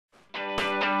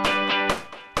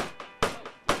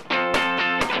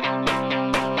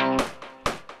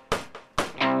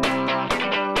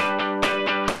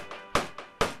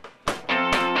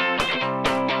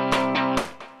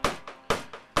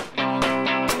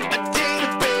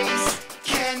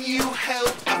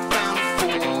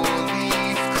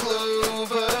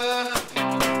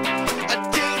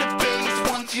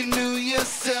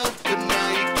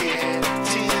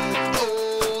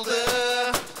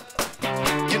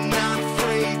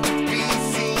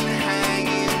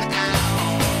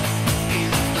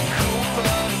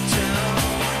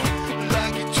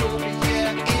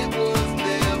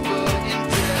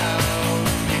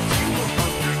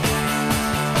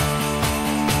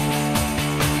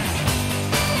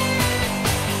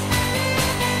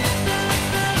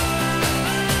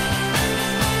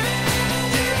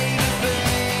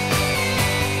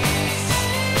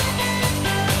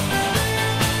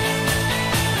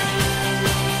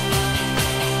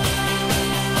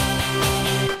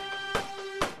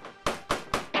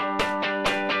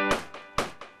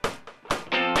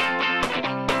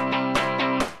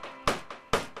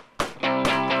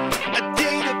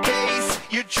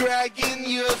dragging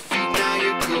your feet, now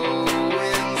you're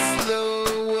going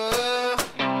slower.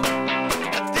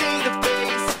 A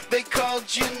database, they called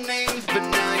your names, but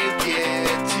now you're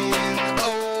getting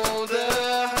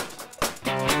older.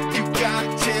 You got a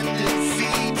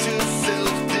tendency to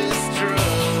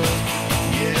self-destruct.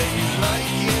 Yeah, you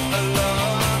like it a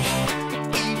lot,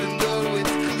 even though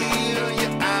it's clear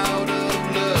you're out of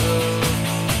love.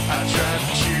 I try to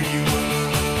cheer you up.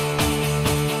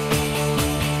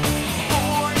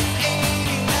 Born in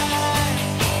 '89,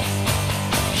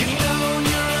 you know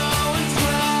you're always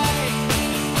right,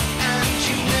 and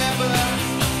you never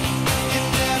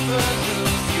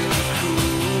lose your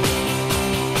cool.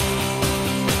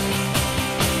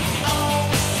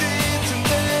 Always sitting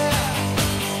there,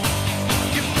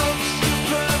 you look so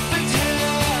perfect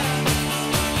hair.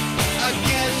 I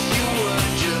guess you were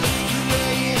just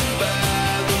playing by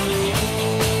the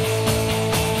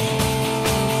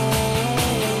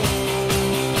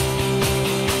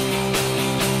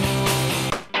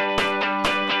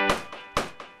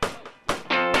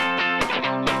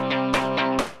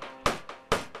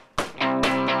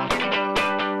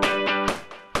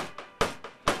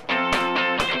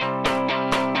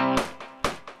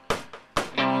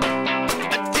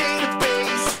A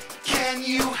database, can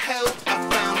you help? I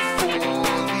found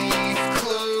four-leaf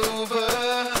clover.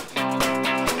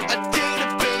 A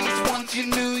database, once you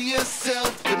knew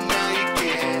yourself, but now you're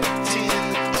getting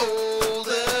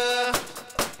older.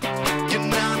 You're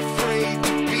not afraid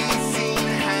to be seen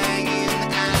hanging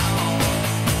out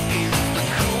in the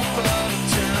cool part of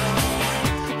town.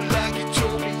 Like you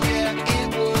told me, yeah, it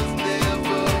was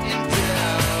never in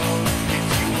doubt if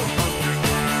you were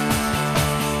underground.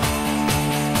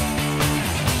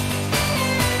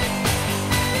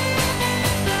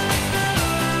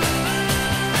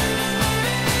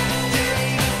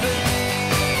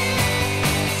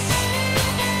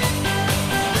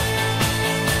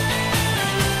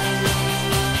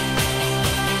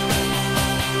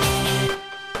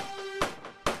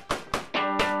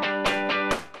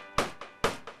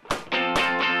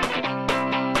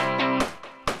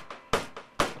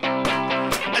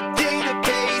 A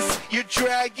database, you're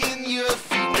dragging your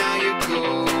feet, now you're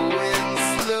going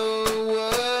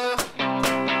slower.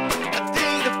 A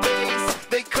database,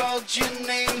 they called your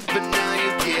names, but now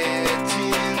you're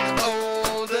getting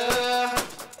older.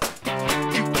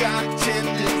 You got a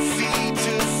tendency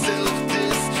to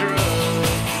self-destruct.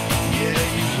 Yeah,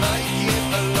 you like it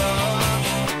a lot,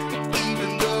 even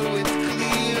though it's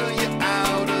clear you're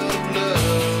out of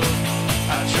love.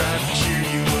 I try to cheer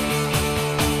you up.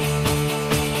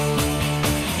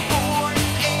 Born in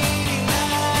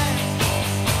 '89,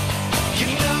 you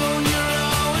know you're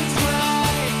always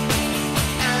right,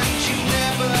 and you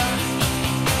never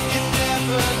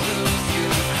lose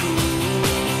your cool.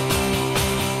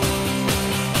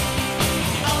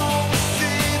 Always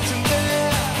sitting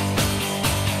there,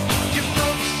 you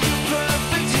look so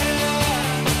perfect hair.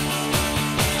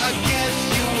 I guess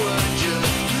you were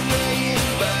just playing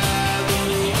by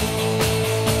the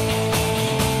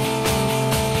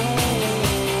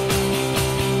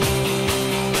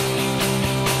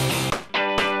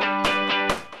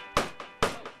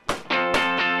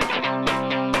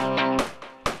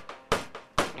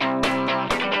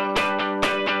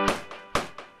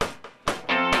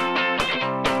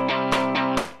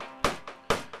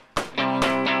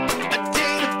A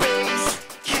database,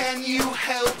 can you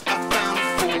help? I found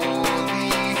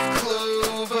four-leaf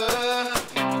clover.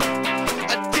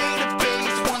 A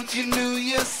database, once you knew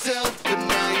yourself, but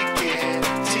now you're getting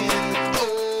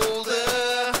older.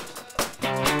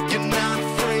 You're not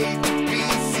afraid to be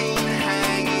seen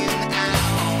hanging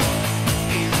out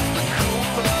in the cool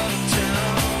part of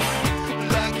town.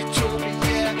 Like you told me,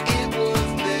 yeah, it was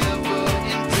never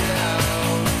in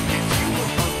doubt if you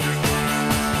were underground.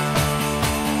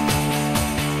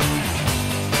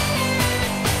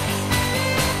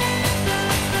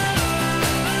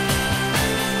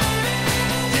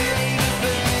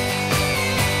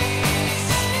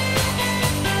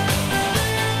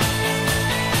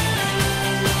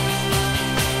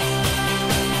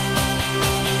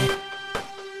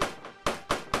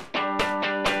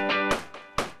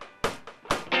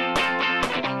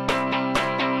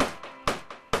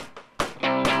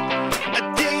 A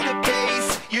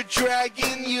database, you're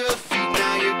dragging your feet,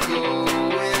 now you're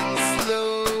going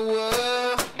slower.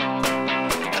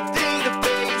 A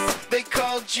database, they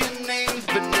called your names,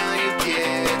 but now you're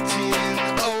getting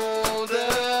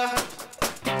older.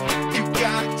 You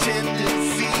got a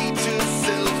tendency to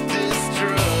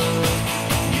self-destruct.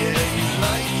 Yeah, you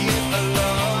like it a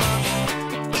lot,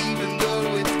 even though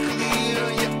it's clear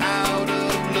you're out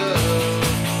of love.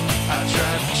 I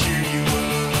try to cheer you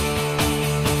up.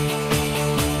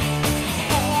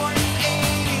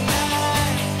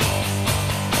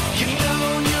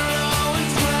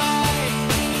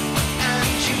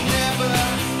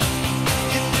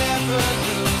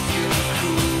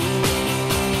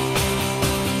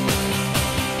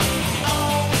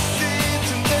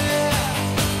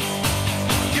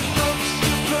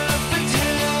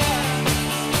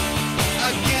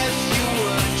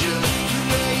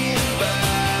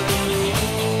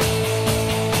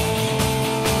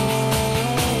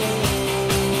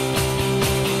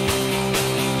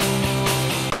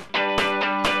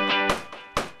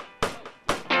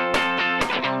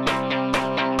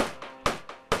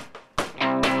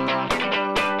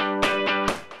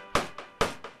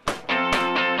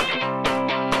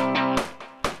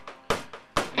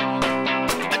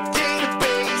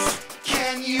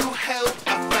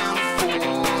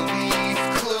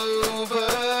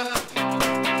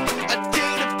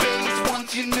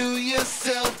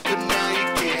 yourself, but now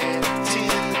you're getting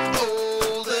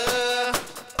older.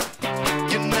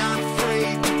 You're not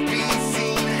afraid to be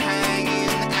seen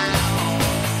hanging out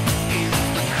in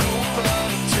the cool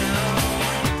part of town.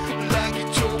 Like you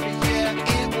told me, yeah,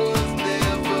 it was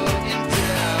never in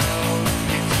doubt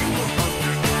if you were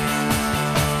underground.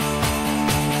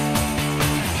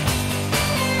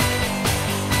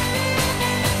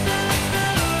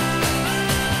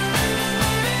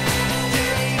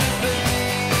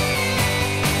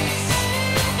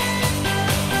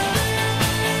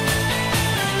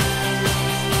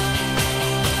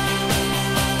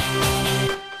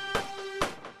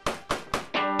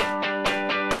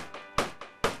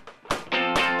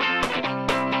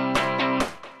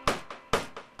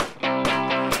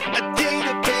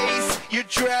 You're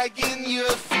dragging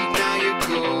your feet, now you're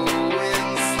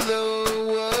going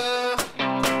slower.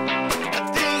 A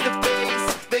database,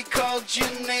 they called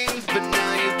your names, but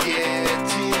now you're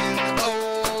getting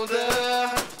older.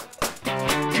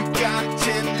 You got a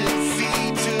tendency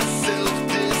to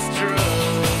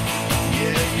self-destruct.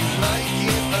 Yeah, you like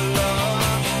it a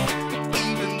lot,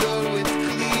 even though it's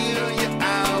clear you're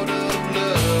out of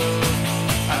love.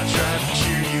 I try to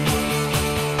cheer you up.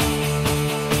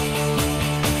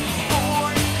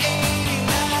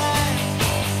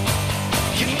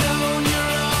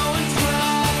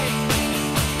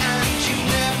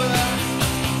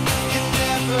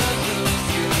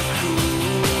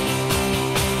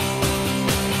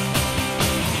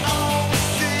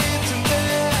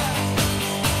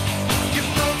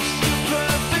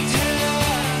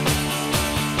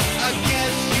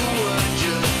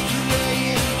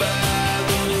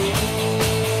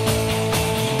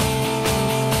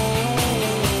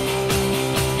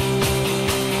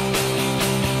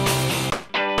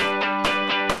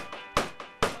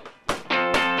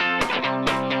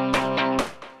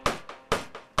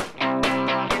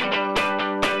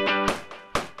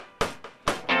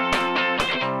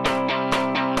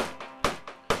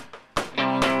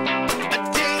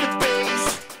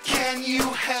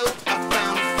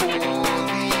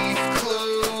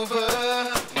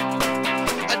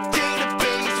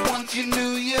 You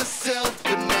knew yourself,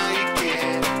 but now you're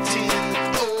getting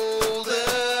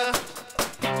older.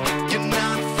 You're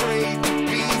not afraid to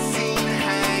be seen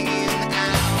hanging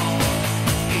out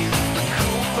in the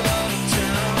cool part of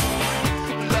town.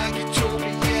 Like you told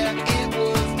me, yeah, it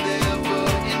was never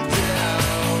in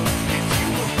doubt if you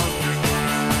were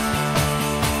underground.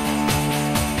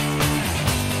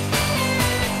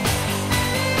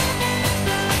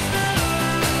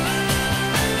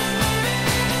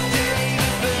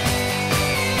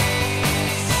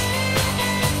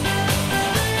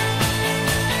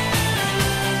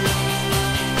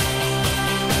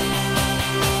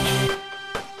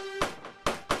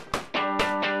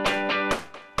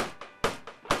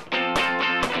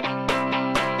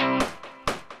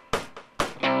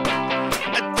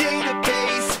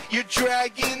 You're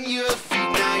dragging your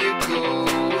feet, now you're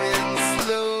going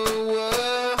slower.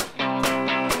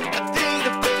 A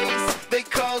database, they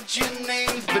called your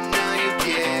names, but now you're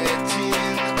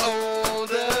getting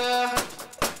older.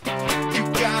 You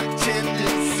got a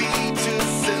tendency to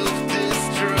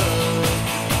self-destruct.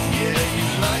 Yeah, you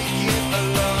like it a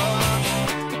lot,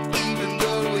 even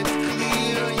though it's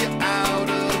clear you're out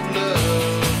of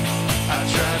love. I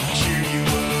try to cheer you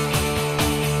up.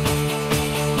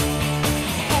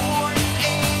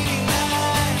 89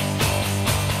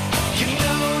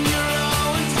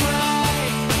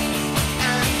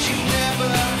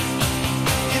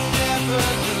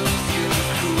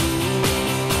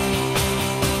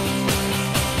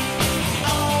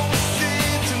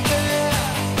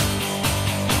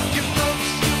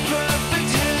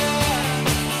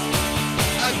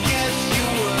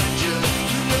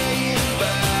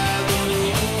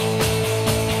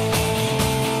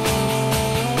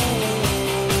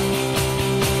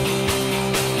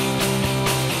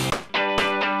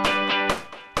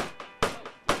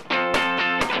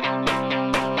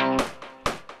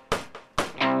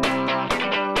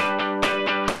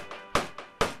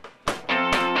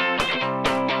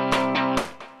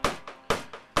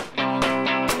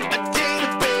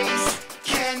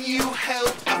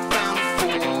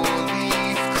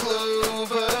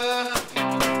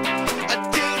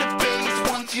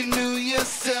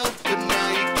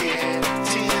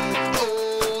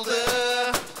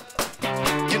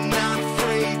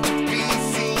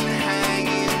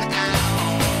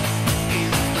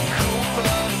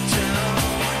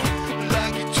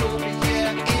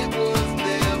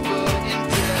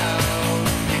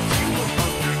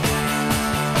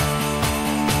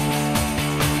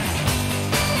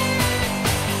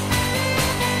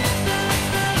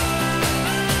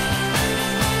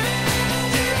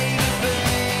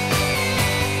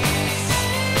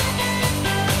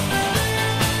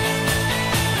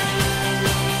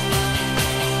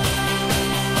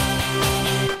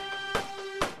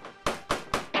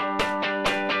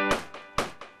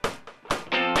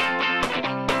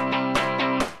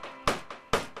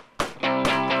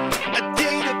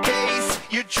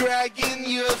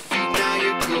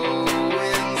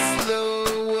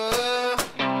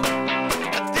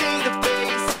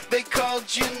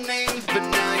 your name's